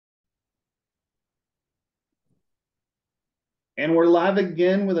And we're live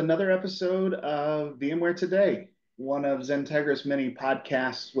again with another episode of VMware Today, one of XenTegra's many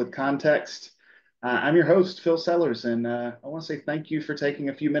podcasts with context. I'm your host, Phil Sellers, and I want to say thank you for taking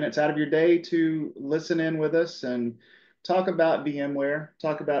a few minutes out of your day to listen in with us and talk about VMware,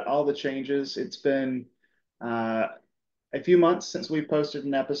 talk about all the changes. It's been uh, a few months since we posted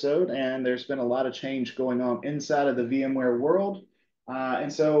an episode, and there's been a lot of change going on inside of the VMware world.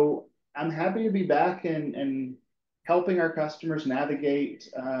 And so I'm happy to be back and helping our customers navigate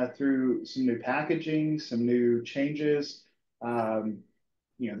through some new packaging, some new changes. Um,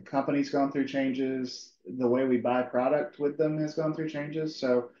 the company's gone through changes. The way we buy product with them has gone through changes.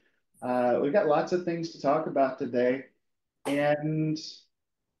 So we've got lots of things to talk about today. And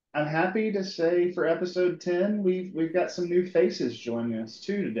I'm happy to say for episode 10, we've got some new faces joining us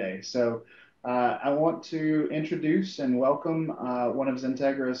too today. So I want to introduce and welcome one of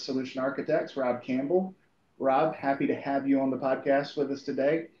XenTegra's solution architects, Rob Campbell. Rob, happy to have you on the podcast with us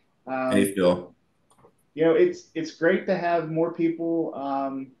today. Um, Hey, Phil. it's great to have more people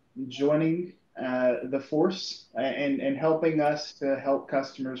joining the force and helping us to help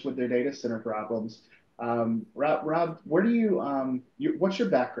customers with their data center problems. Rob, where do what's your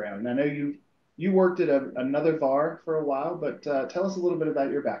background? I know you worked at another VAR for a while, but tell us a little bit about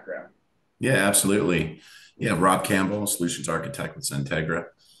your background. Yeah, absolutely. Yeah, Rob Campbell, solutions architect with XenTegra.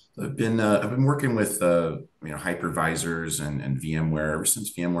 I've been working with hypervisors and VMware ever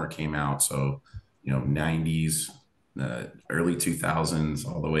since VMware came out. So 90s, early 2000s,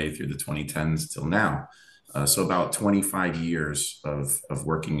 all the way through the 2010s till now. So about 25 years of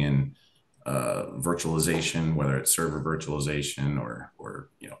working in virtualization, whether it's server virtualization or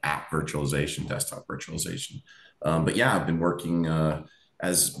app virtualization, desktop virtualization. But yeah, I've been working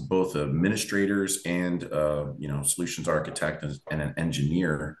as both administrators and solutions architect and an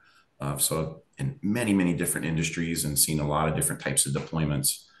engineer. So in many different industries and seen a lot of different types of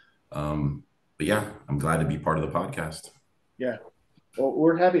deployments. But yeah, I'm glad to be part of the podcast. Yeah, well,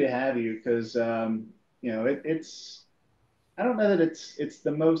 we're happy to have you because it's I don't know that it's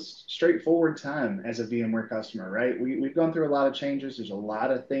the most straightforward time as a VMware customer, right? We've gone through a lot of changes. There's a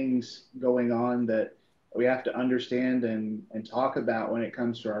lot of things going on that we have to understand and talk about when it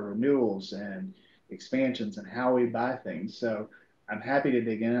comes to our renewals and expansions and how we buy things. So I'm happy to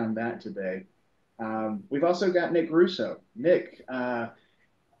dig in on that today. We've also got Nick Russo. Nick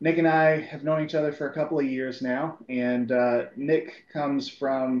and I have known each other for a couple of years now, and Nick comes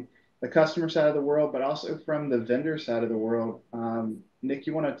from the customer side of the world, but also from the vendor side of the world. Nick,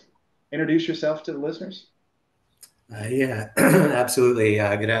 you want to introduce yourself to the listeners? Yeah, absolutely.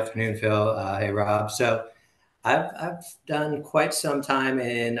 Good afternoon, Phil. Hey, Rob. So I've done quite some time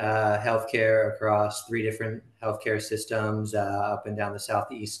in healthcare across three different healthcare systems up and down the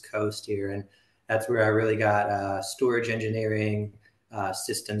southeast coast here, and that's where I really got storage engineering,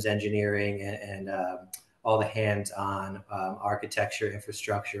 systems engineering, and all the hands-on architecture,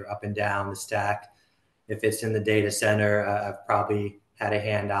 infrastructure up and down the stack. If it's in the data center, I've probably had a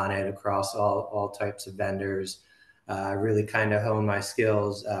hand on it across all types of vendors. I really kind of honed my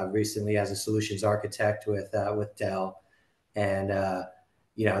skills recently as a solutions architect with Dell, and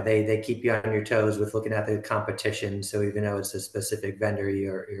they keep you on your toes with looking at the competition. So even though it's a specific vendor,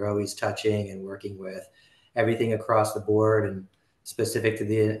 you're always touching and working with everything across the board. And specific to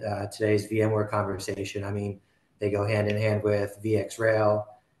the today's VMware conversation, I mean, they go hand in hand with VxRail,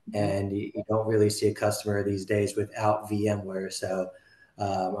 and you don't really see a customer these days without VMware. So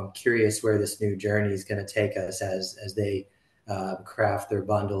I'm curious where this new journey is going to take us as they craft their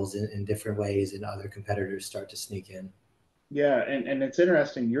bundles in different ways and other competitors start to sneak in. Yeah, and it's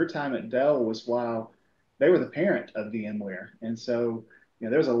interesting. Your time at Dell was while they were the parent of VMware, and so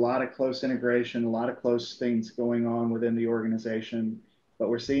there's a lot of close integration, a lot of close things going on within the organization. But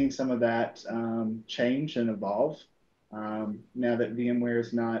we're seeing some of that change and evolve now that VMware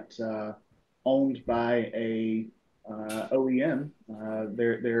is not owned by a OEM.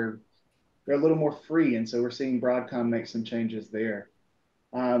 They're a little more free, and so we're seeing Broadcom make some changes there.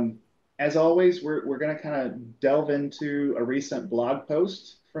 Um, as always, we're going to kind of delve into a recent blog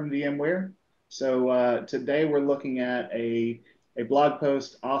post from VMware. So today we're looking at a blog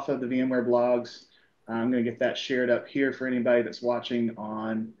post off of the VMware blogs. I'm going to get that shared up here for anybody that's watching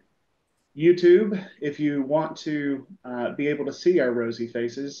on YouTube. If you want to be able to see our rosy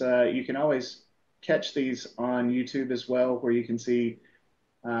faces, you can always catch these on YouTube as well, where you can see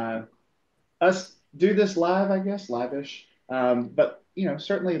uh, us do this live, I guess, live-ish. But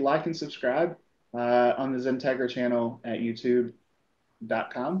certainly like and subscribe on the XenTegra channel at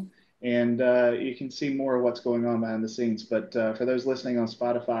youtube.com. And you can see more of what's going on behind the scenes. But for those listening on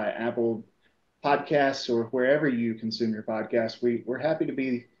Spotify, Apple, podcasts or wherever you consume your podcasts. We're happy to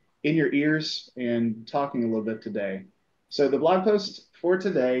be in your ears and talking a little bit today. So the blog post for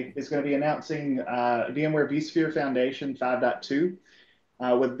today is going to be announcing VMware vSphere Foundation 5.2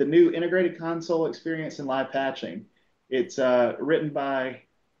 with the new integrated console experience and live patching. It's written by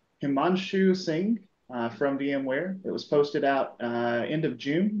Himanshu Singh from VMware. It was posted out end of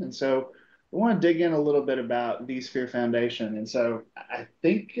June, and so we want to dig in a little bit about vSphere Foundation. And so I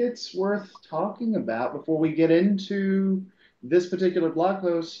think it's worth talking about before we get into this particular blog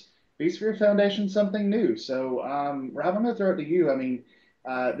post. vSphere Foundation, something new. So, Rob, I'm going to throw it to you. I mean,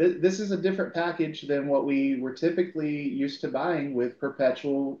 this is a different package than what we were typically used to buying with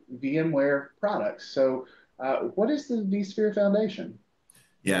perpetual VMware products. So, what is the vSphere Foundation?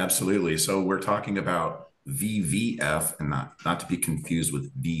 Yeah, absolutely. So we're talking about VVF and not to be confused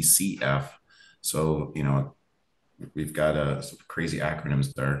with VCF. So, we've got some crazy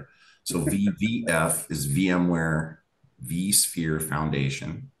acronyms there. So VVF is VMware vSphere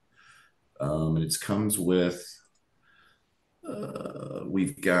Foundation. And it comes with,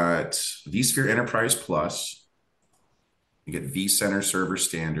 we've got vSphere Enterprise Plus. You get vCenter Server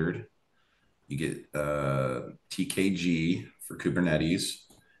Standard. You get TKG for Kubernetes,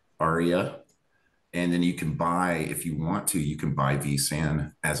 ARIA, and then you can buy, if you want to, you can buy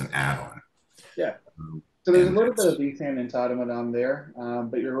vSAN as an add-on. Yeah. So there's a And little bit that's, of vSAN entitlement on there,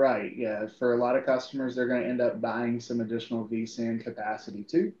 but you're right. Yeah, for a lot of customers, they're going to end up buying some additional vSAN capacity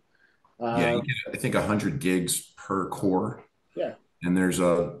too. yeah, Uh, you get, I think 100 gigs per core. yeah, And there's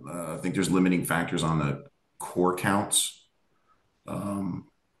I think there's limiting factors on the core counts. Um,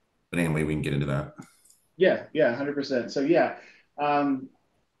 but anyway, we can get into that. yeah, 100%. So yeah, um,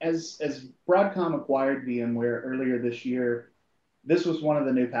 as Broadcom acquired VMware earlier this year, this was one of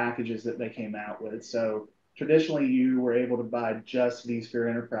the new packages that they came out with. So traditionally, you were able to buy just vSphere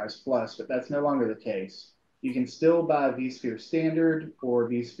Enterprise Plus, but that's no longer the case. You can still buy vSphere Standard or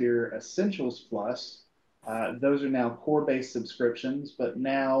vSphere Essentials Plus. Those are now core-based subscriptions, but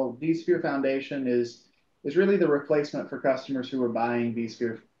now vSphere Foundation is really the replacement for customers who were buying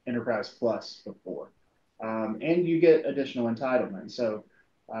vSphere Enterprise Plus before, and you get additional entitlements. So,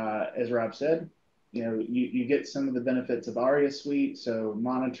 as Rob said, you get some of the benefits of ARIA Suite, so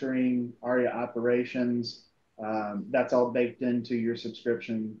monitoring, ARIA operations, that's all baked into your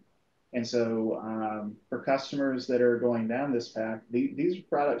subscription. And so for customers that are going down this path, these are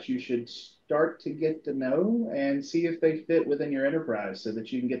products you should start to get to know and see if they fit within your enterprise so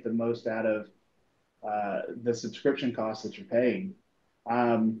that you can get the most out of the subscription costs that you're paying.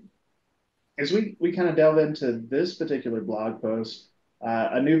 Um, as we kind of delve into this particular blog post,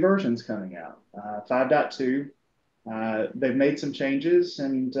 a new version's coming out, 5.2. They've made some changes,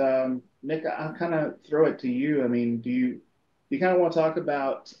 and Nick, I'll kind of throw it to you. I mean, do you kind of want to talk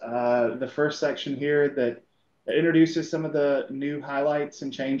about the first section here that introduces some of the new highlights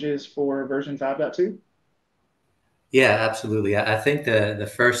and changes for version 5.2? Yeah, absolutely. I think the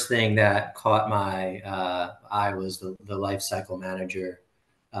first thing that caught my eye was the life cycle manager.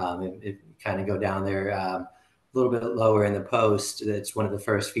 It kind of go down there a little bit lower in the post. It's one of the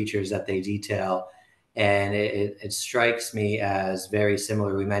first features that they detail, and it strikes me as very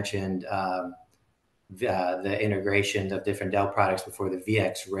similar. We mentioned the integration of different Dell products before. The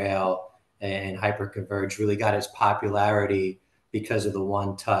VX Rail and Hyperconverge really got its popularity because of the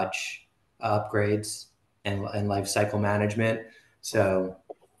one-touch upgrades and life cycle management. So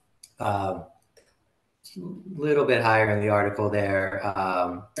a little bit higher in the article there,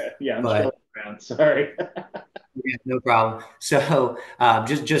 Yeah, I'm but scrolling around. Sorry. yeah, no problem. So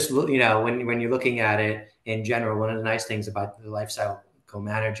just when you're looking at it in general, one of the nice things about the lifecycle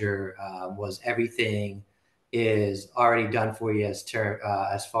manager was everything is already done for you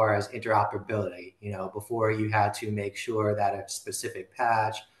as far as interoperability. Before you had to make sure that a specific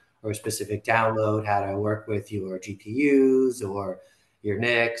patch or a specific download had to work with your GPUs or your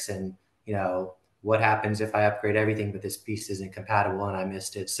NICs, and what happens if I upgrade everything but this piece isn't compatible and I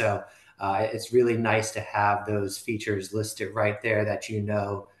missed it. So it's really nice to have those features listed right there that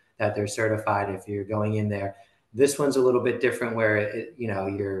that they're certified if you're going in there. This one's a little bit different where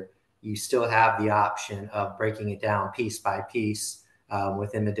you still have the option of breaking it down piece by piece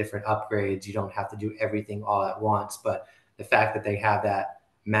within the different upgrades. You don't have to do everything all at once, but the fact that they have that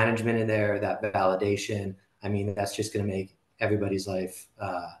management in there, that validation, I mean, that's just going to make everybody's life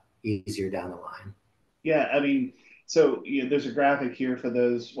easier down the line. Yeah, I mean, so there's a graphic here for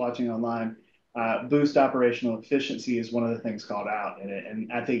those watching online. Boost operational efficiency is one of the things called out in it,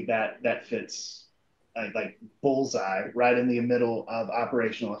 and I think that fits like bullseye right in the middle of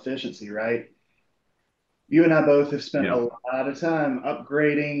operational efficiency, right? You and I both have spent a Yeah. lot of time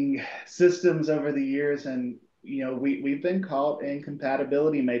upgrading systems over the years, and we've been caught in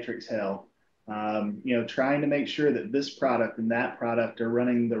compatibility matrix hell. Trying to make sure that this product and that product are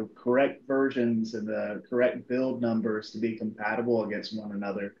running the correct versions and the correct build numbers to be compatible against one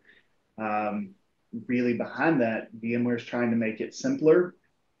another. Um, Really, behind that, VMware is trying to make it simpler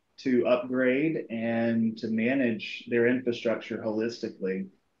to upgrade and to manage their infrastructure holistically.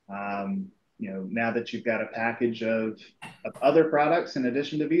 Um, Now that you've got a package of other products in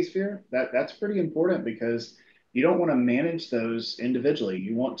addition to vSphere, that's pretty important because you don't want to manage those individually.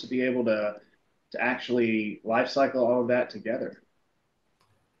 You want to be able to actually lifecycle all of that together.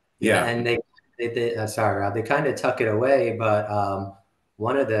 Yeah, Yeah. and sorry, Rob, they kind of tuck it away, but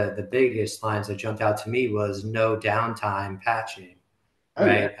one of the biggest lines that jumped out to me was no downtime patching, Oh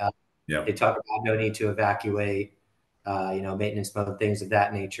yeah, right? They Yep. talk about no need to evacuate, maintenance mode, things of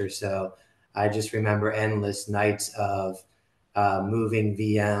that nature. So I just remember endless nights of moving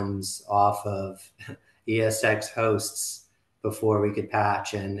VMs off of ESX hosts before we could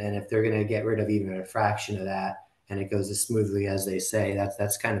patch. And if they're going to get rid of even a fraction of that and it goes as smoothly as they say,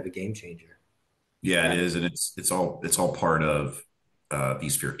 that's kind of a game changer. Yeah, it yeah, is, and it's all part of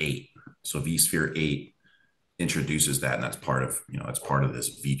vSphere 8. So vSphere 8 introduces that, and that's part of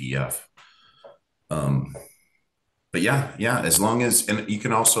this VVF. Um, but yeah, as long as, and you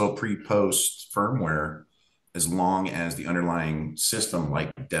can also pre-post firmware as long as the underlying system,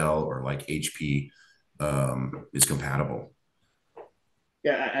 like Dell or like HP, is compatible.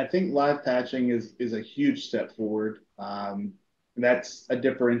 yeah. I think live patching is a huge step forward. That's a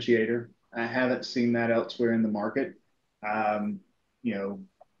differentiator. I haven't seen that elsewhere in the market. Um, you know,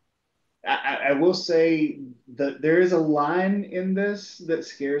 I will say that there is a line in this that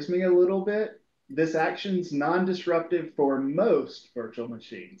scares me a little bit. This action's non-disruptive for most virtual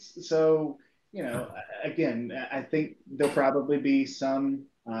machines. So, again, I think there'll probably be some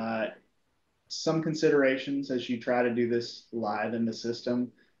considerations as you try to do this live in the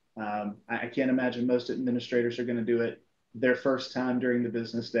system. I can't imagine most administrators are going to do it their first time during the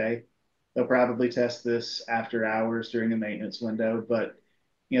business day. They'll probably test this after hours during the maintenance window, but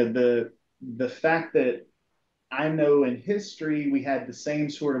the fact that I know in history we had the same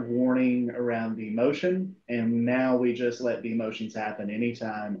sort of warning around demotion, and now we just let demotions happen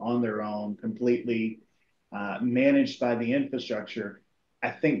anytime on their own, completely managed by the infrastructure.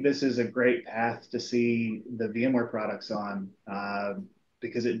 I think this is a great path to see the VMware products on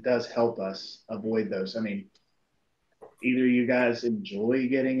because it does help us avoid those. I mean, either you guys enjoy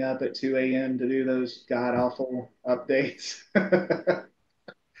getting up at 2 a.m. to do those god awful updates,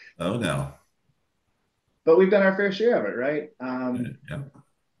 Oh no. but we've done our fair share of it, right? Yeah.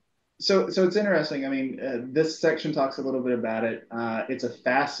 So it's interesting. I mean, this section talks a little bit about it. It's a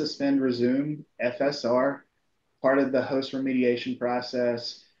fast suspend resume FSR, part of the host remediation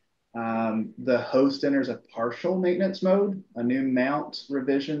process. The host enters a partial maintenance mode, a new mount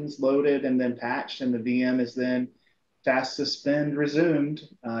revisions loaded and then patched, and the VM is then fast suspend resumed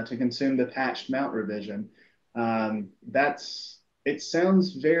to consume the patched mount revision. That's it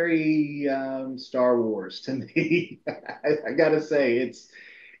sounds very Star Wars to me. I gotta say,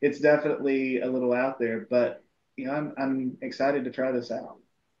 it's definitely a little out there, but I'm excited to try this out.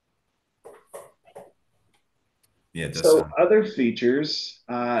 Yeah, it does So sound. other features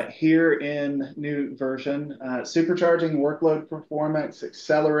here in new version, supercharging workload performance,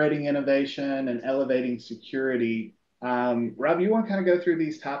 accelerating innovation, and elevating security. Rob, you want to kind of go through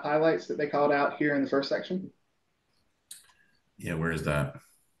these top highlights that they called out here in the first section? Yeah, where is that?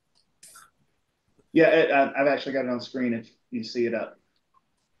 Yeah, I've actually got it on screen if you see it up.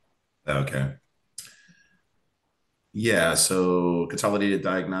 Okay. Yeah, so consolidated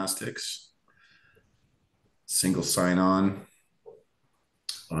diagnostics, single sign-on,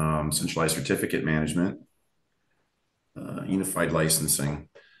 centralized certificate management, unified licensing.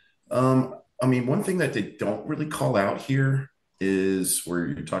 I mean, one thing that they don't really call out here is where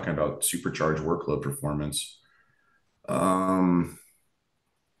you're talking about supercharged workload performance. Um,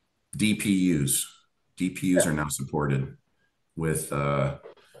 DPUs. DPUs Yeah, are now supported with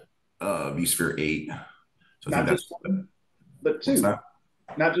vSphere 8. So I think not just that's one, but what's two. that?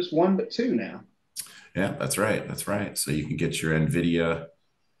 Not just one, but two now. Yeah, that's right. That's right. So you can get your NVIDIA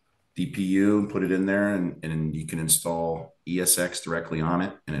DPU and put it in there, and you can install ESX directly on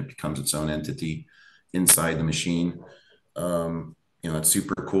it, and it becomes its own entity inside the machine. It's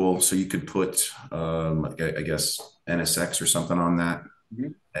super cool. So you could put, I guess, NSX or something on that.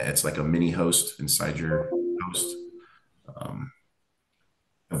 Mhm. It's like a mini host inside your host. Um,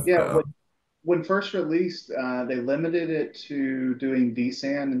 Yeah, uh, when first released, they limited it to doing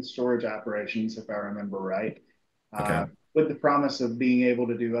vSAN and storage operations, if I remember right, Okay. uh, with the promise of being able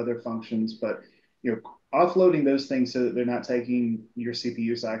to do other functions. But you know, offloading those things so that they're not taking your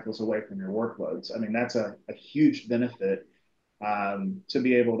CPU cycles away from your workloads. I mean, that's a huge benefit to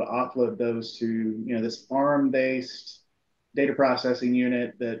be able to offload those to this ARM based data processing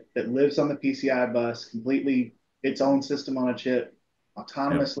unit that lives on the PCI bus, completely its own system on a chip, Yep.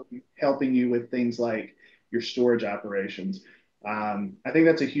 autonomously helping you with things like your storage operations. I think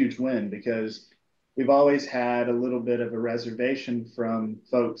that's a huge win because we've always had a little bit of a reservation from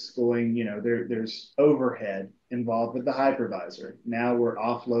folks going, there's overhead involved with the hypervisor. Now we're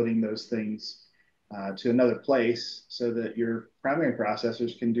offloading those things to another place so that your primary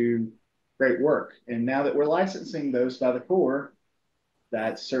processors can do great work. And now that we're licensing those by the core,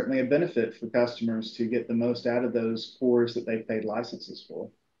 that's certainly a benefit for customers to get the most out of those cores that they've paid licenses for.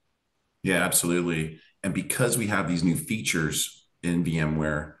 Yeah, absolutely. And because we have these new features in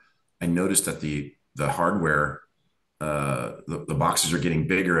VMware, I noticed that the hardware, the boxes are getting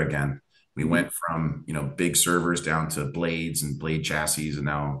bigger again. We Mm-hmm. went from big servers down to blades and blade chassis, and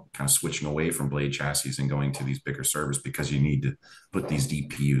now kind of switching away from blade chassis and going to these bigger servers because you need to put these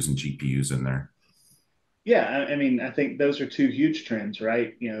DPUs and GPUs in there. Yeah, I mean, I think those are two huge trends,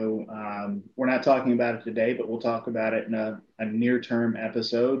 right? We're not talking about it today, but we'll talk about it in a near-term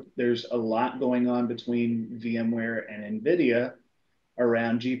episode. There's a lot going on between VMware and NVIDIA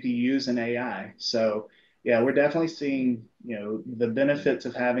around GPUs and AI. So, yeah, we're definitely seeing, the benefits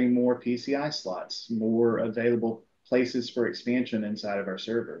of having more PCI slots, more available places for expansion inside of our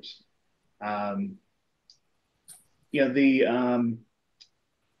servers. Um, the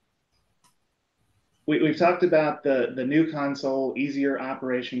we've talked about the new console, easier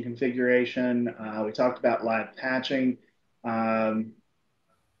operation configuration. We talked about live patching. Um,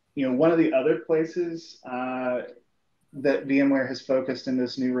 one of the other places that VMware has focused in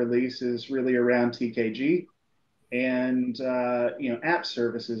this new release is really around TKG and app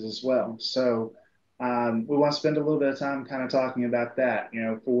services as well. So we want to spend a little bit of time kind of talking about that.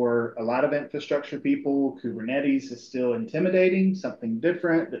 For a lot of infrastructure people, Kubernetes is still intimidating, something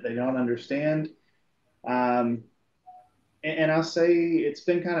different that they don't understand. Um, and I'll say it's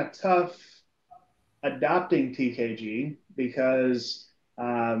been kind of tough adopting TKG because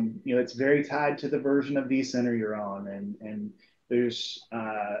it's very tied to the version of vCenter you're on, and there's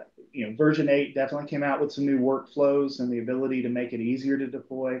version 8 definitely came out with some new workflows and the ability to make it easier to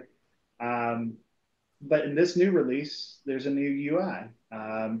deploy. Um, but in this new release, there's a new UI,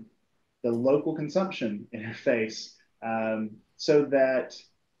 the local consumption interface, so that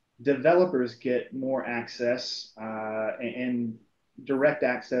developers get more access and direct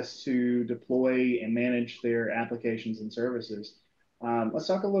access to deploy and manage their applications and services. Let's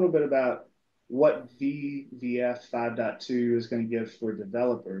talk a little bit about what VVF 5.2 is going to give for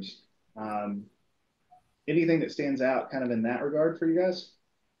developers. Um, Anything that stands out kind of in that regard for you guys?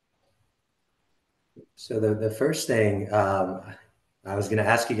 So the first thing I was going to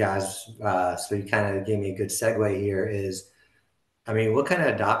ask you guys, so you kind of gave me a good segue here, is, I mean, what kind of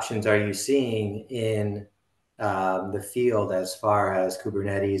adoptions are you seeing in the field as far as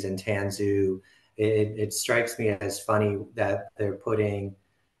Kubernetes and Tanzu? It strikes me as funny that they're putting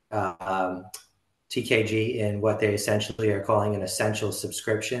um, TKG in what they essentially are calling an essential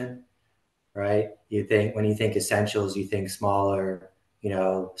subscription, right? You think when you think essentials, you think smaller,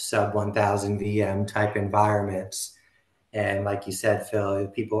 sub 1,000 VM type environments. And like you said, Phil,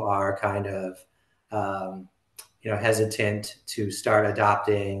 people are kind of, hesitant to start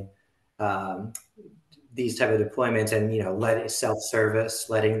adopting um, these type of deployments and, let it self-service,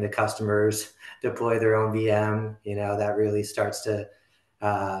 letting the customers deploy their own VM, that really starts to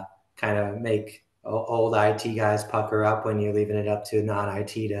kind of make old IT guys pucker up when you're leaving it up to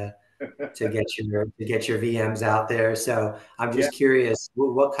non-IT to get your VMs out there. So I'm Yeah, just curious,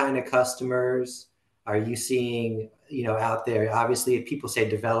 what kind of customers are you seeing, out there? Obviously, if people say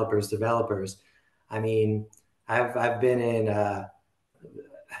developers. I mean, I've been in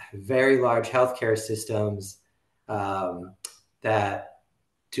very large healthcare systems um, that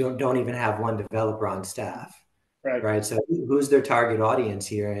don't even have one developer on staff, right. right? So who's their target audience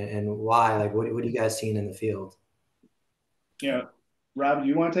here, and why? Like, what are you guys seeing in the field? You know, Rob, do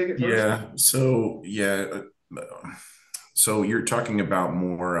you want to take it first? Yeah. So you're talking about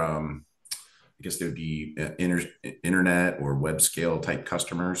more. I guess they would be internet or web scale type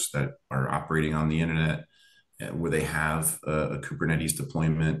customers that are operating on the internet, where they have a Kubernetes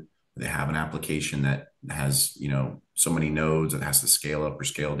deployment, they have an application that has so many nodes that has to scale up or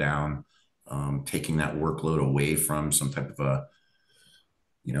scale down, taking that workload away from some type of a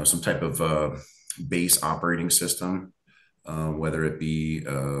some type of base operating system, whether it be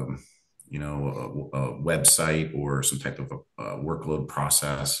a website or some type of a workload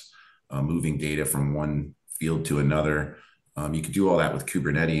process, moving data from one field to another. You could do all that with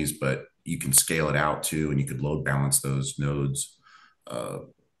Kubernetes, but you can scale it out too, and you could load balance those nodes. Uh,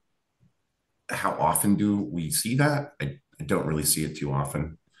 how often do we see that? I don't really see it too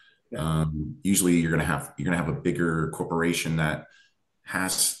often. Yeah. Usually, you're gonna have a bigger corporation that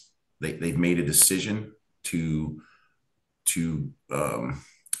has they've made a decision to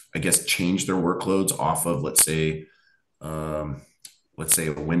I guess change their workloads off of um, let's say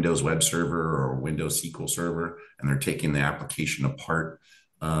a Windows web server or a Windows SQL server, and they're taking the application apart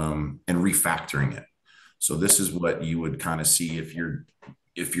and refactoring it. So this is what you would kind of see if you're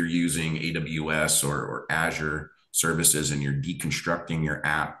using AWS or Azure services and you're deconstructing your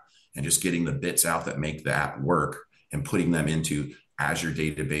app and just getting the bits out that make the app work and putting them into Azure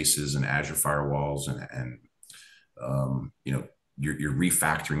databases and Azure firewalls and you're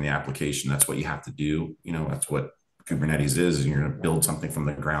refactoring the application. That's what you have to do. That's what Kubernetes is. You're going to build something from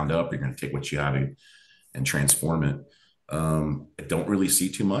the ground up. You're going to take what you have and transform it. I don't really see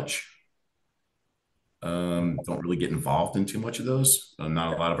too much. Don't really get involved in too much of those.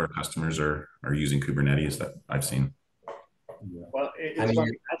 Not a lot of our customers are using Kubernetes that I've seen. Well, I it's mean,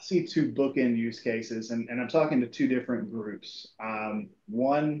 funny. I see two bookend use cases, and I'm talking to two different groups.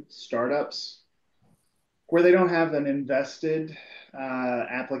 One, startups where they don't have an invested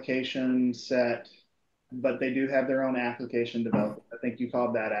application set, but they do have their own application development. I think you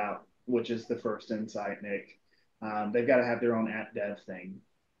called that out, which is the first insight, Nick. They've got to have their own app dev thing.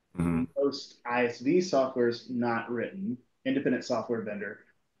 Mhm. Most ISV software is not written, independent software vendor,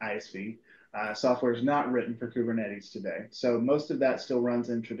 ISV, software is not written for Kubernetes today. So most of that still runs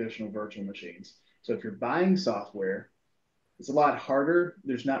in traditional virtual machines. So if you're buying software, it's a lot harder.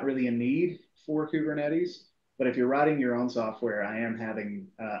 There's not really a need for Kubernetes. But if you're writing your own software, I am having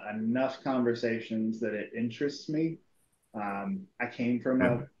enough conversations that it interests me. I came from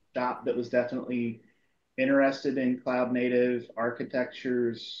Yeah. a shop that was definitely interested in cloud native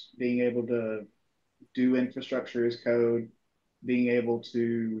architectures, being able to do infrastructure as code, being able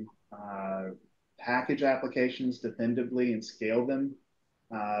to package applications dependably and scale them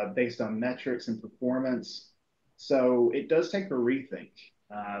based on metrics and performance. So it does take a rethink.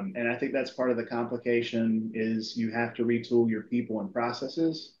 And I think that's part of the complication is you have to retool your people and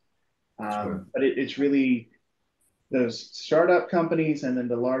processes. Sure. But it's really those startup companies and then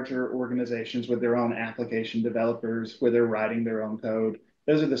the larger organizations with their own application developers where they're writing their own code.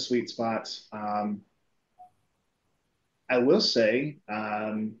 Those are the sweet spots. I will say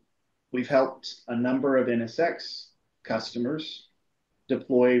we've helped a number of NSX customers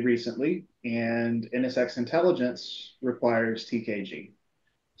deploy recently, and NSX Intelligence requires TKG.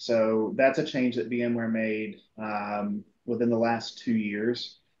 So that's a change that VMware made within the last 2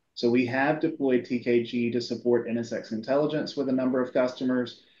 years. So we have deployed TKG to support NSX Intelligence with a number of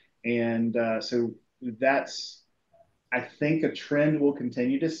customers. And so that's, I think, a trend we'll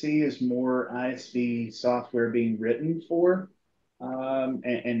continue to see is more ISV software being written for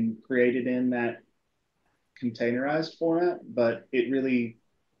and created in that containerized format. But it really,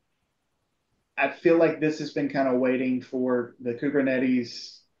 I feel like this has been kind of waiting for the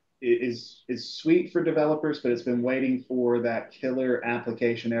Kubernetes is sweet for developers, but it's been waiting for that killer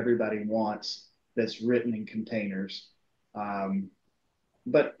application everybody wants that's written in containers. Um,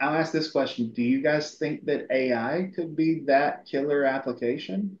 but I'll ask this question: do you guys think that AI could be that killer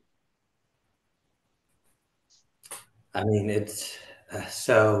application? I mean, it's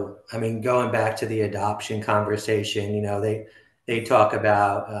so. I mean, going back to the adoption conversation, they talk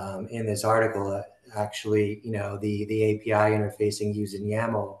about in this article actually, the API interfacing using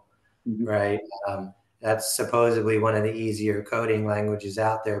YAML, Mhm. right? That's supposedly one of the easier coding languages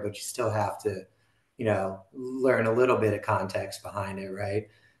out there, but you still have to, learn a little bit of context behind it, right?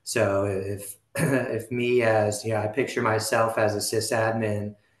 So if if me as I picture myself as a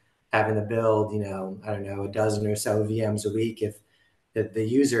sysadmin having to build, I don't know, a dozen or so VMs a week. If the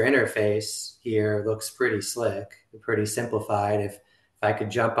user interface here looks pretty slick, pretty simplified, if I could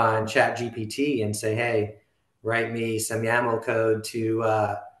jump on Chat GPT and say, hey, write me some YAML code to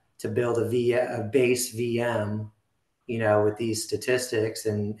build a base VM, with these statistics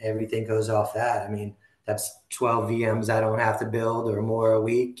and everything goes off that. I mean, that's 12 VMs I don't have to build or more a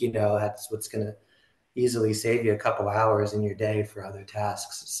week. That's what's going to easily save you a couple hours in your day for other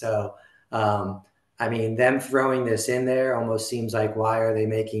tasks. So, I mean, them throwing this in there almost seems like, why are they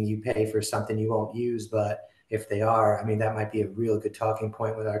making you pay for something you won't use? But if they are, I mean, that might be a real good talking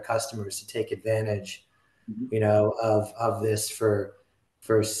point with our customers to take advantage, Mhm. of this for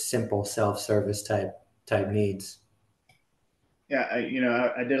for simple self-service type needs. Yeah,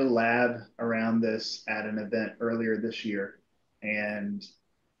 I did a lab around this at an event earlier this year, and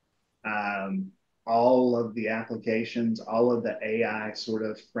um, all of the applications, all of the AI sort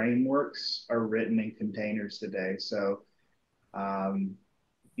of frameworks are written in containers today. So, um,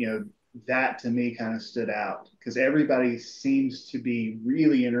 you know, that to me kind of stood out because everybody seems to be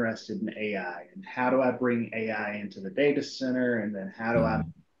really interested in AI and how do I bring AI into the data center, and then how do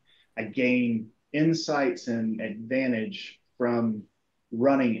Mhm. I gain insights and advantage from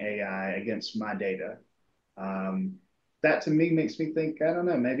running AI against my data. Um, that to me makes me think, I don't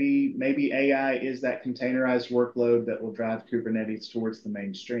know, maybe AI is that containerized workload that will drive Kubernetes towards the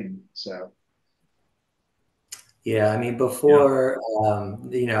mainstream. So Yeah, I mean, Yeah. before,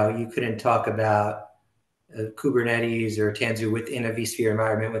 you couldn't talk about Kubernetes or Tanzu within a vSphere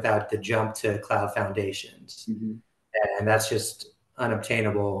environment without the jump to cloud foundations. mhm. And that's just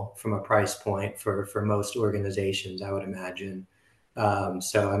unobtainable from a price point for most organizations, I would imagine.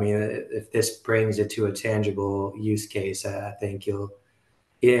 So, I mean, if this brings it to a tangible use case, I think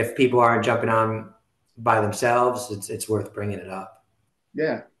if people aren't jumping on by themselves, it's worth bringing it up.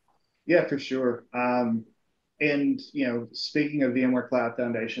 Yeah, yeah, for sure. And speaking of VMware Cloud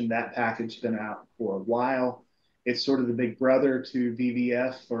Foundation, that package has been out for a while. It's sort of the big brother to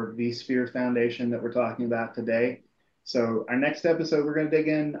VVF or vSphere Foundation that we're talking about today. So our next episode, we're going to dig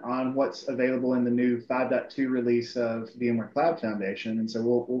in on what's available in the new 5.2 release of VMware Cloud Foundation, and so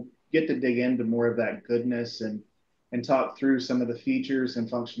we'll get to dig into more of that goodness and talk through some of the features and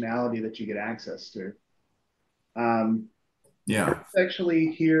functionality that you get access to. Um, Yeah.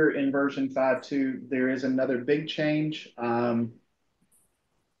 Actually, here in version 5.2, there is another big change. Up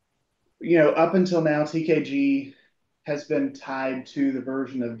until now, TKG has been tied to the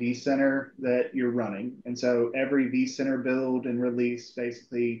version of vCenter that you're running. And so every vCenter build and release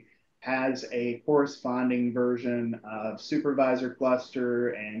basically has a corresponding version of supervisor cluster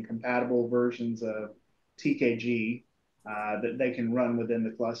and compatible versions of TKG that they can run within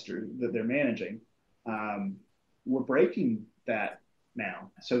the cluster that they're managing. Um, we're breaking that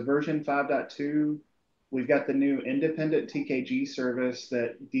now. So version 5.2, we've got the new independent TKG service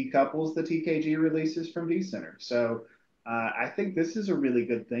that decouples the TKG releases from vCenter. So I think this is a really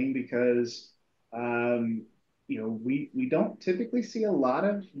good thing because we don't typically see a lot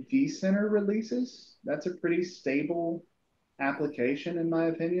of vCenter releases. That's a pretty stable application, in my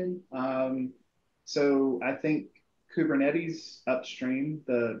opinion. So I think Kubernetes upstream,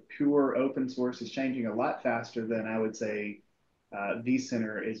 the pure open source, is changing a lot faster than I would say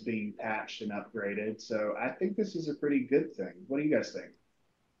vCenter is being patched and upgraded. So I think this is a pretty good thing. What do you guys think?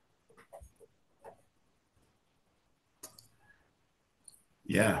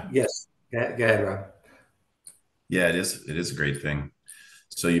 Yeah. Yes. Go ahead, Rob. Yeah, it is. It is a great thing.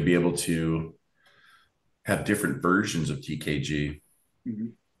 So you'd be able to have different versions of TKG,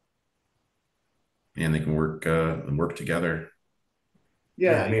 Mhm. and they can work together.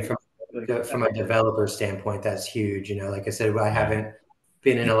 Yeah, Yeah, I mean, from like from a developer standpoint, that's huge. Like I said, I Yeah. haven't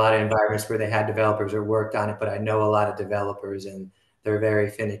been in a lot of environments where they had developers or worked on it, but I know a lot of developers, and they're very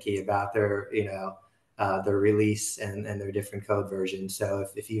finicky about their release and their different code versions. So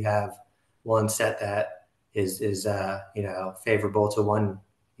if you have one set that is favorable to one,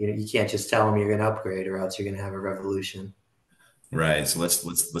 you can't just tell them you're going to upgrade, or else you're going to have a revolution. Right. So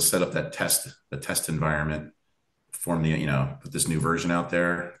let's set up the test environment, form put this new version out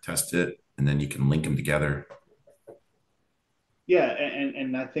there, test it, and then you can link them together. Yeah,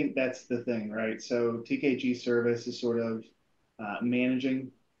 and I think that's the thing, right? So TKG service is sort of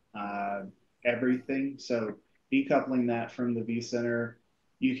managing uh, everything. So decoupling that from the vCenter,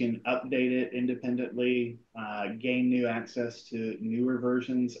 you can update it independently, gain new access to newer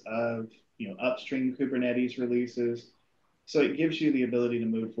versions of upstream Kubernetes releases. So it gives you the ability to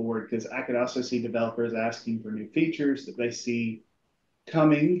move forward because I could also see developers asking for new features that they see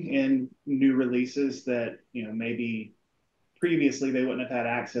coming in new releases that maybe previously they wouldn't have had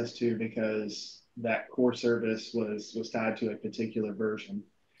access to because that core service was tied to a particular version.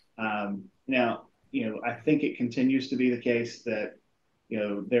 Now, I think it continues to be the case that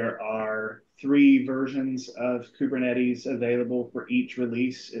there are three versions of Kubernetes available for each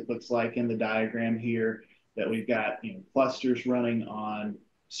release. It looks like in the diagram here that we've got clusters running on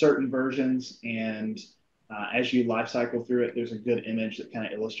certain versions, and as you lifecycle through it, there's a good image that kind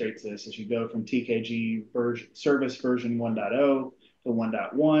of illustrates this. As you go from TKG service version 1.0 to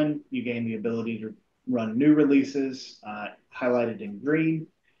 1.1, you gain the ability to run new releases highlighted in green.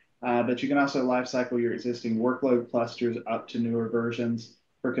 But you can also lifecycle your existing workload clusters up to newer versions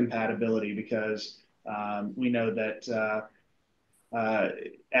for compatibility because we know that Uh,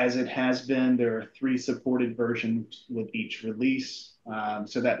 as it has been, there are 3 supported versions with each release.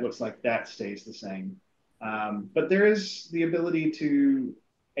 So that looks like that stays the same. But there is the ability to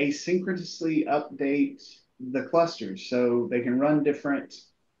asynchronously update the clusters so they can run different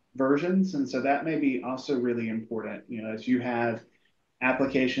versions. And so that may be also really important, as you have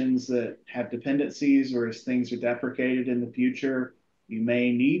applications that have dependencies or as things are deprecated in the future, you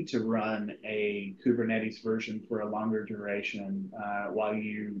may need to run a Kubernetes version for a longer duration while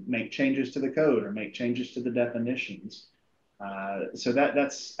you make changes to the code or make changes to the definitions. So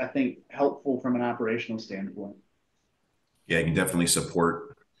that's, I think, helpful from an operational standpoint. Yeah, you can definitely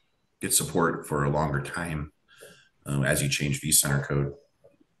get support for a longer time as you change vCenter code.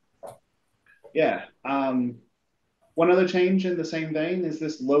 Yeah. One other change in the same vein is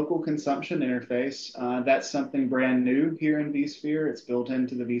this local consumption interface. That's something brand new here in vSphere. It's built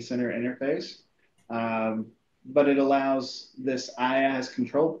into the vCenter interface, um, but it allows this IaaS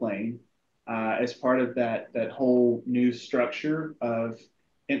control plane as part of that whole new structure of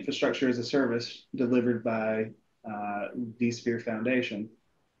infrastructure as a service delivered by vSphere Foundation.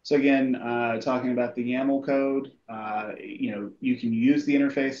 So again, talking about the YAML code, you can use the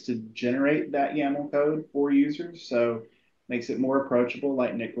interface to generate that YAML code for users. So makes it more approachable,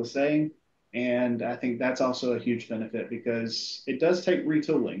 like Nick was saying. And I think that's also a huge benefit because it does take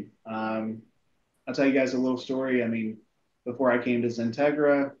retooling. I'll tell you guys a little story. I mean, before I came to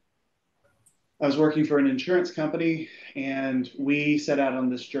XenTegra, I was working for an insurance company and we set out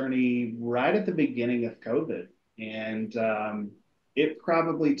on this journey right at the beginning of COVID. And it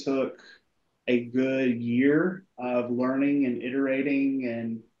probably took a good year of learning and iterating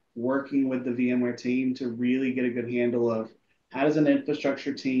and working with the VMware team to really get a good handle of how does an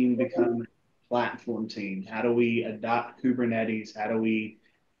infrastructure team become a platform team? How do we adopt Kubernetes? How do we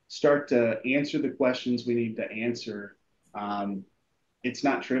start to answer the questions we need to answer? Um, it's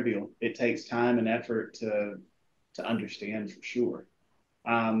not trivial. It takes time and effort to understand for sure.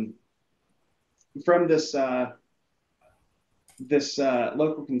 Um, from this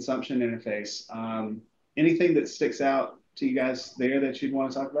local consumption interface, anything that sticks out to you guys there that you'd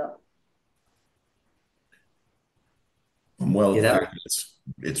want to talk about? Well, Yeah,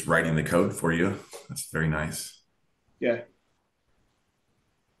 it's writing the code for you. That's very nice. Yeah,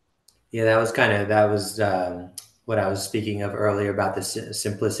 yeah, that was what I was speaking of earlier about the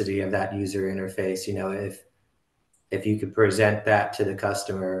simplicity of that user interface. If you could present that to the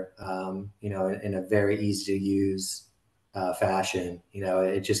customer, in a very easy to use fashion,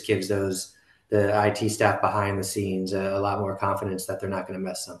 it just gives the IT staff behind the scenes a lot more confidence that they're not going to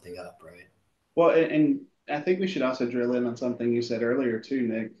mess something up, right? well, and I think we should also drill in on something you said earlier too,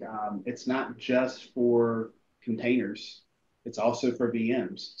 Nick. It's not just for containers; it's also for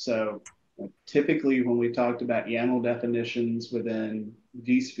VMs. So typically, when we talked about YAML definitions within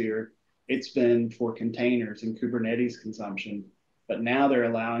vSphere, it's been for containers and Kubernetes consumption. But now they're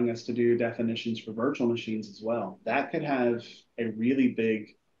allowing us to do definitions for virtual machines as well. That could have a really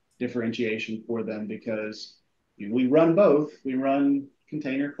big differentiation for them because we run both. We run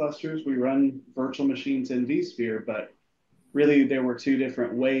container clusters, we run virtual machines in vSphere, but really there were 2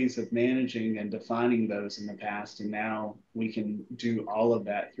 different ways of managing and defining those in the past. And now we can do all of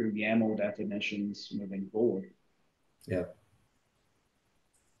that through YAML definitions moving forward. Yeah.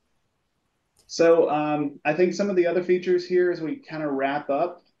 So I think some of the other features here as we kind of wrap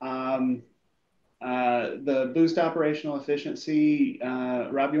up, the boost operational efficiency.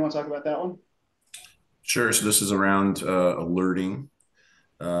 Rob, you want to talk about that one? Sure. So this is around alerting.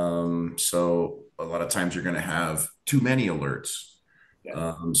 So a lot of times you're going to have too many alerts.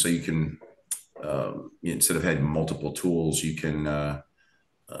 Yeah. So you can, instead of having multiple tools, you can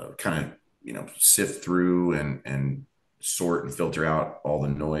kind of, sift through and sort and filter out all the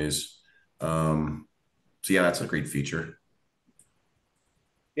noise. So yeah, that's a great feature.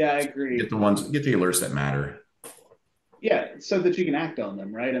 Yeah, I Get agree. get the alerts that matter. Yeah, so that you can act on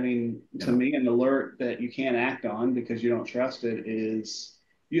them, right? I mean, to Yeah. me, an alert that you can't act on because you don't trust it is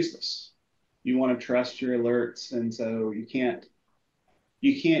useless. You want to trust your alerts, and so you can't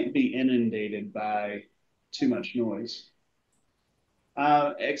be inundated by too much noise.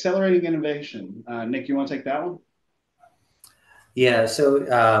 Accelerating innovation. Nick, you want to take that one? Yeah.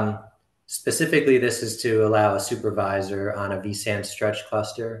 So specifically, this is to allow a supervisor on a vSAN stretch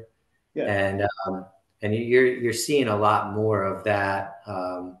cluster, Yeah, and you're seeing a lot more of that.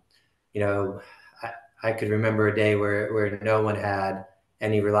 You know, I could remember a day where no one had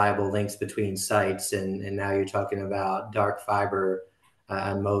any reliable links between sites, and now you're talking about dark fiber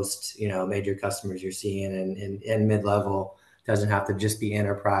on most major customers you're seeing, and mid level doesn't have to just be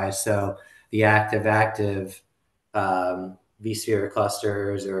enterprise. So the active vSphere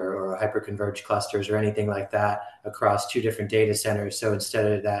clusters or hyperconverged clusters or anything like that across two different data centers. So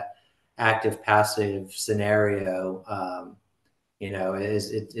instead of that active passive scenario,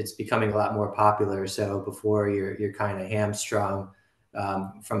 it's becoming a lot more popular. So before you're kind of hamstrung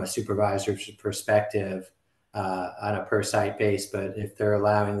from a supervisor's perspective on a per site base, but if they're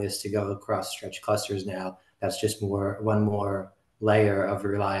allowing this to go across stretch clusters now, that's just one more layer of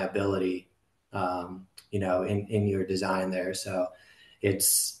reliability, in your design there. So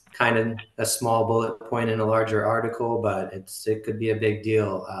it's kind of a small bullet point in a larger article, but it could be a big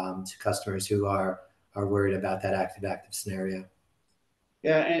deal to customers who are worried about that active scenario.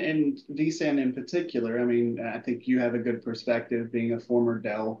 Yeah, and vSAN in particular, I mean, I think you have a good perspective being a former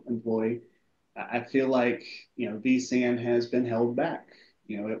Dell employee. I feel like, vSAN has been held back.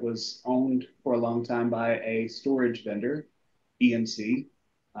 It was owned for a long time by a storage vendor, EMC.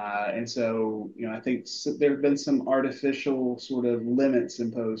 And so, I think there have been some artificial sort of limits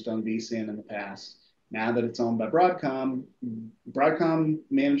imposed on vSAN in the past. Now that it's owned by Broadcom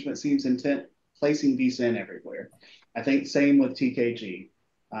management seems intent placing vSAN everywhere. I think same with TKG.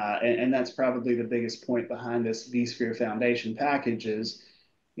 And that's probably the biggest point behind this vSphere Foundation package is,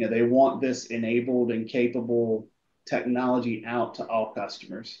 they want this enabled and capable technology out to all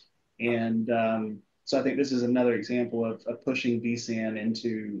customers. And so I think this is another example of pushing vSAN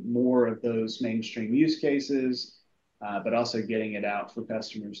into more of those mainstream use cases, but also getting it out for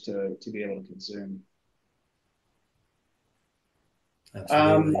customers to be able to consume. Um,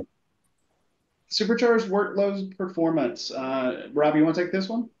 Absolutely. Supercharged workload performance. Rob, you want to take this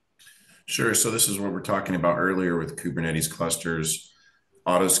one? Sure. So this is what we're talking about earlier with Kubernetes clusters,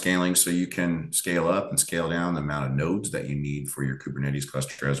 auto scaling. So you can scale up and scale down the amount of nodes that you need for your Kubernetes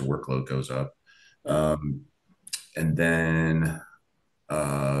cluster as a workload goes up. Yeah. Um, and then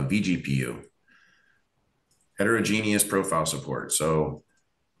vGPU, heterogeneous profile support. So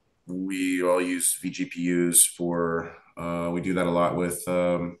we all use vGPUs we do that a lot with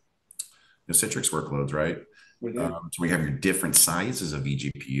Citrix workloads, right? We do. So we have your different sizes of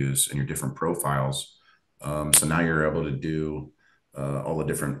vGPUs and your different profiles. So now you're able to do all the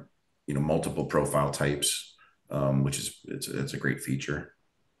different, multiple profile types, which it's a great feature.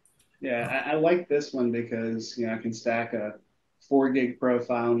 Yeah, I like this one because I can stack a 4 gig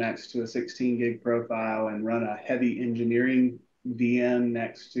profile next to a 16 gig profile and run a heavy engineering VM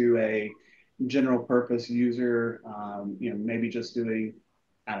next to a general purpose user. Maybe just doing,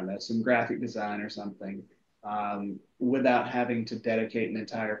 I don't know, some graphic design or something, without having to dedicate an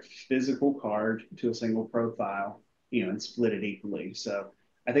entire physical card to a single profile, and split it equally. So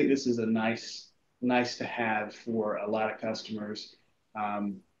I think this is a nice to have for a lot of customers.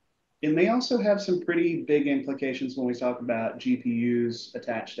 Um, it may also have some pretty big implications when we talk about GPUs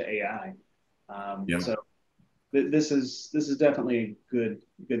attached to AI. Yeah. So this is definitely a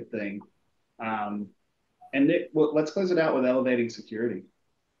good thing. Um, and Nick, well, let's close it out with elevating security.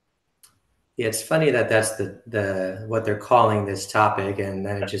 Yeah, it's funny that that's the what they're calling this topic, and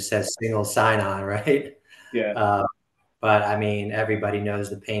then it just says single sign-on, right? Yeah, Uh, but I mean, everybody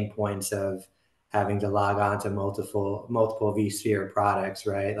knows the pain points of having to log on to multiple vSphere products,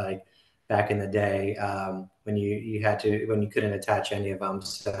 right? Like back in the day, when you couldn't attach any of them.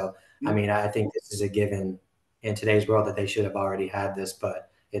 So I mean, I think this is a given in today's world that they should have already had this, but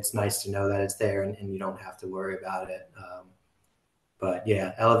it's nice to know that it's there and you don't have to worry about it. But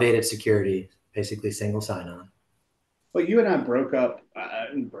yeah, elevated security, basically single sign-on. well, you and I broke up.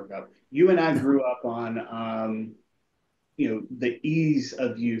 You and I grew up on the ease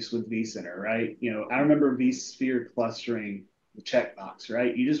of use with vCenter, right? I remember vSphere clustering the checkbox,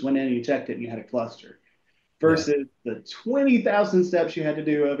 right? You just went in and you checked it and you had a cluster Yeah. versus the 20,000 steps you had to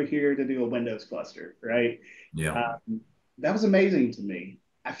do over here to do a Windows cluster, right? Yeah. That was amazing to me.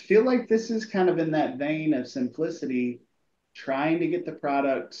 I feel like this is kind of in that vein of simplicity, trying to get the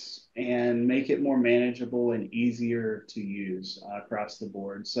products and make it more manageable and easier to use across the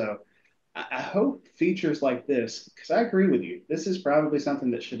board. So I hope features like this, because I agree with you, this is probably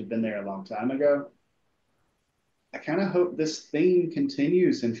something that should have been there a long time ago. I kind of hope this theme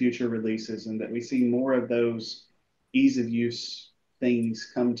continues in future releases and that we see more of those ease of use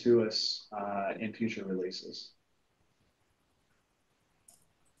things come to us in future releases.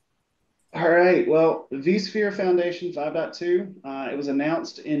 All right. Well, vSphere Foundation 5.2, it was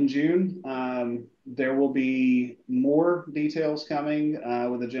announced in June. There will be more details coming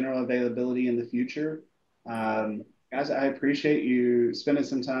with a general availability in the future. Guys, I appreciate you spending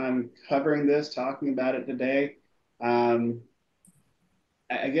some time covering this, talking about it today. Um,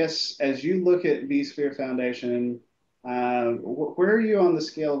 I guess as you look at vSphere Foundation, where are you on the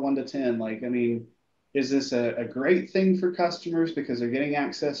scale of 1 to 10? Like, I mean, is this a great thing for customers because they're getting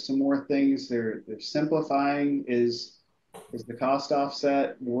access to more things? They're simplifying. Is the cost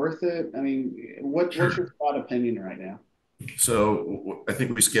offset worth it? I mean, what's your Sure. thought opinion right now? So I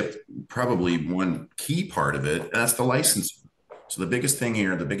think we skipped probably one key part of it, and that's the licensing. So the biggest thing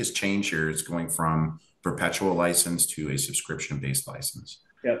here, the biggest change here is going from perpetual license to a subscription-based license.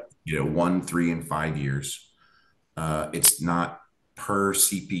 Yep, 1, 3, and 5 years. It's not per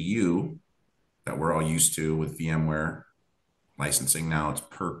CPU that we're all used to with VMware licensing. Now it's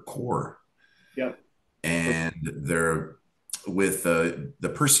per core, yep. and they're with the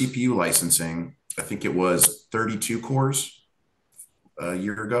per CPU licensing. I think it was 32 cores a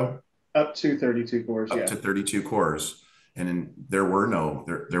year ago, Up to 32 cores, up yeah. to 32 cores, and there were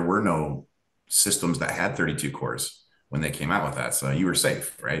no systems that had 32 cores when they came out with that. So you were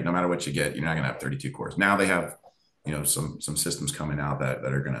safe, right? No matter what you get, you're not going to have 32 cores. Now they have, some systems coming out that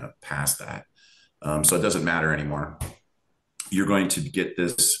are going to pass that. So it doesn't matter anymore. You're going to get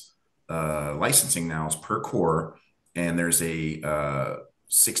this licensing now is per core, and there's a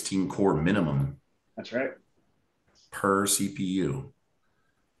 16 core minimum That's right. per CPU.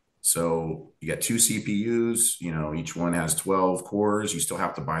 So you got two CPUs, each one has 12 cores. You still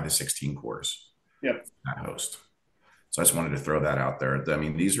have to buy the 16 cores Yep. that host. So I just wanted to throw that out there. I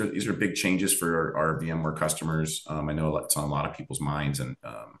mean, these are big changes for our VMware customers. I know it's on a lot of people's minds, and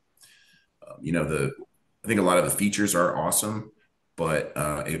the I think a lot of the features are awesome, but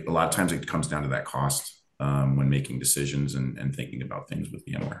a lot of times it comes down to that cost when making decisions and thinking about things with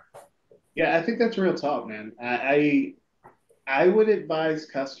VMware. Yeah, I think that's real talk, man. I would advise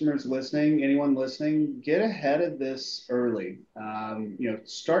customers listening, anyone listening, get ahead of this early.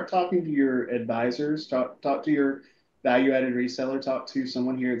 Start talking to your advisors, talk to your value-added reseller, talk to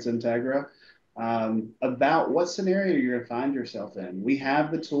someone here at XenTegra about what scenario you're going to find yourself in. We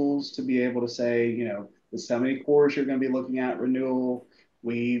have the tools to be able to say, the so many cores you're going to be looking at renewal.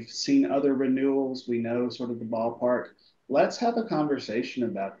 We've seen other renewals. We know sort of the ballpark. Let's have a conversation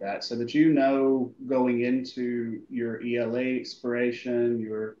about that so that you know going into your ELA expiration,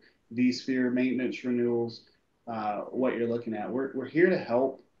 your vSphere maintenance renewals, what you're looking at. We're here to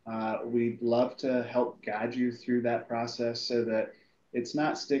help. We'd love to help guide you through that process so that it's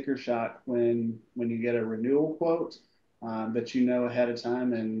not sticker shock when you get a renewal quote, that you know ahead of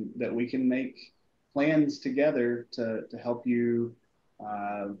time and that we can make plans together to help you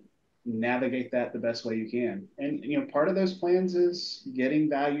uh, navigate that the best way you can. And part of those plans is getting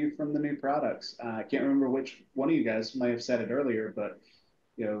value from the new products. I can't remember which one of you guys might have said it earlier, but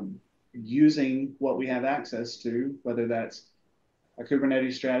you know, using what we have access to, whether that's a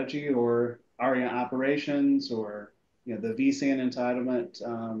Kubernetes strategy or ARIA operations or the vSAN entitlement.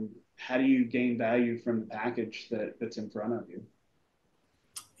 How do you gain value from the package that's in front of you?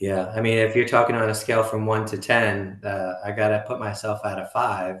 Yeah, I mean, if you're talking on a scale from 1 to 10, I gotta put myself at a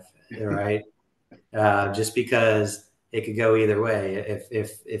 5, right? Just because it could go either way.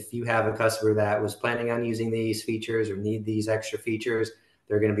 If you have a customer that was planning on using these features or need these extra features,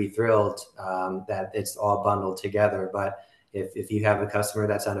 they're going to be thrilled that it's all bundled together. But if you have a customer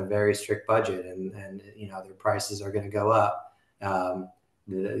that's on a very strict budget and their prices are going to go up,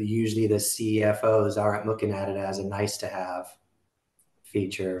 usually the CFOs aren't looking at it as a nice to have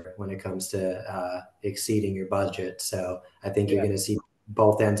feature when it comes to exceeding your budget. So I think you're Yeah. going to see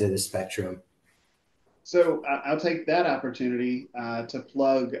both ends of the spectrum. So I'll take that opportunity to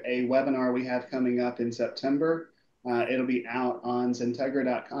plug a webinar we have coming up in September. It'll be out on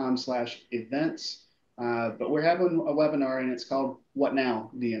XenTegra.com/events. But we're having a webinar and it's called What Now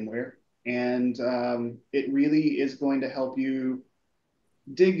VMware. And it really is going to help you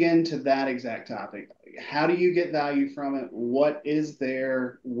dig into that exact topic. How do you get value from it? What is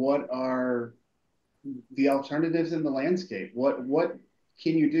there? What are the alternatives in the landscape? What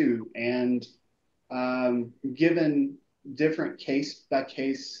can you do? And given different case by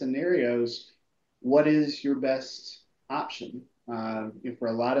case scenarios, what is your best option? For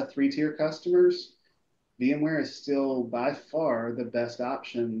a lot of three-tier customers, VMware is still by far the best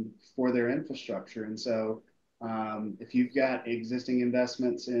option for their infrastructure. And so if you've got existing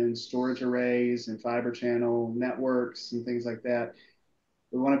investments in storage arrays and fiber channel networks and things like that,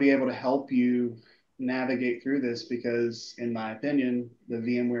 we want to be able to help you navigate through this because, in my opinion, the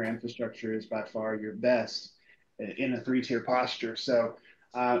VMware infrastructure is by far your best in a three-tier posture. So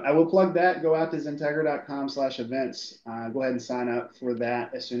I will plug that. Go out to XenTegra.com/events. Go ahead and sign up for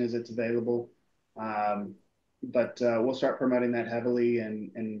that as soon as it's available. But we'll start promoting that heavily,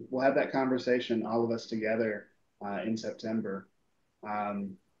 and we'll have that conversation, all of us together, in September.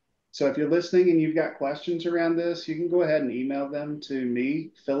 Um, so if you're listening and you've got questions around this, you can go ahead and email them to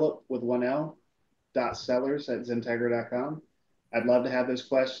me, Philip with 1L, f.sellers@xentegra.com. I'd love to have those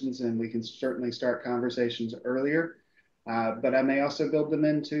questions, and we can certainly start conversations earlier. But I may also build them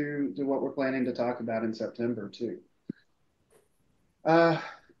into what we're planning to talk about in September too. Uh,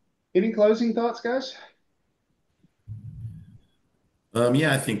 any closing thoughts, guys?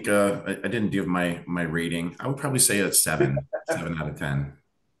 Yeah, I think I didn't give my rating. I would probably say a 7 out of 10.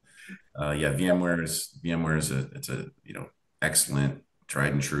 Yeah, VMware is a excellent,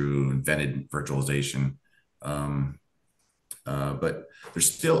 tried and true, invented virtualization. Um, but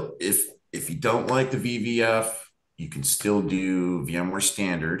there's still, if you don't like the VVF, you can still do VMware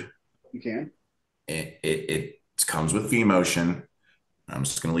Standard. You can. It comes with vMotion. I'm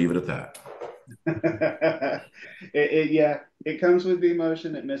just going to leave it at that. Yeah, it comes with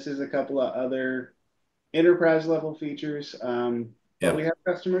vMotion. It misses a couple of other enterprise level features. But we Yep. have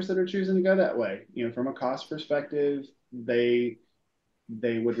customers that are choosing to go that way. From a cost perspective, they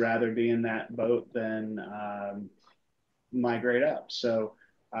would rather be in that boat than migrate up. So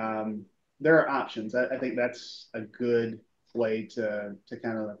there are options. I think that's a good way to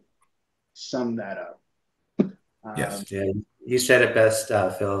kind of sum that up. Yes. Yeah, you said it best,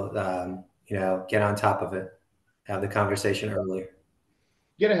 Phil. Get on top of it. Have the conversation earlier.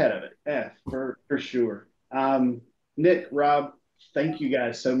 Get ahead of it. Yeah, for sure. Nick, Rob, thank you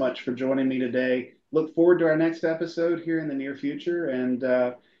guys so much for joining me today. Look forward to our next episode here in the near future. And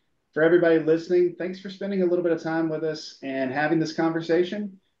for everybody listening, thanks for spending a little bit of time with us and having this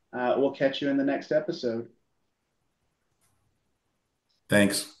conversation. We'll catch you in the next episode.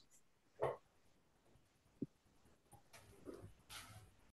 Thanks.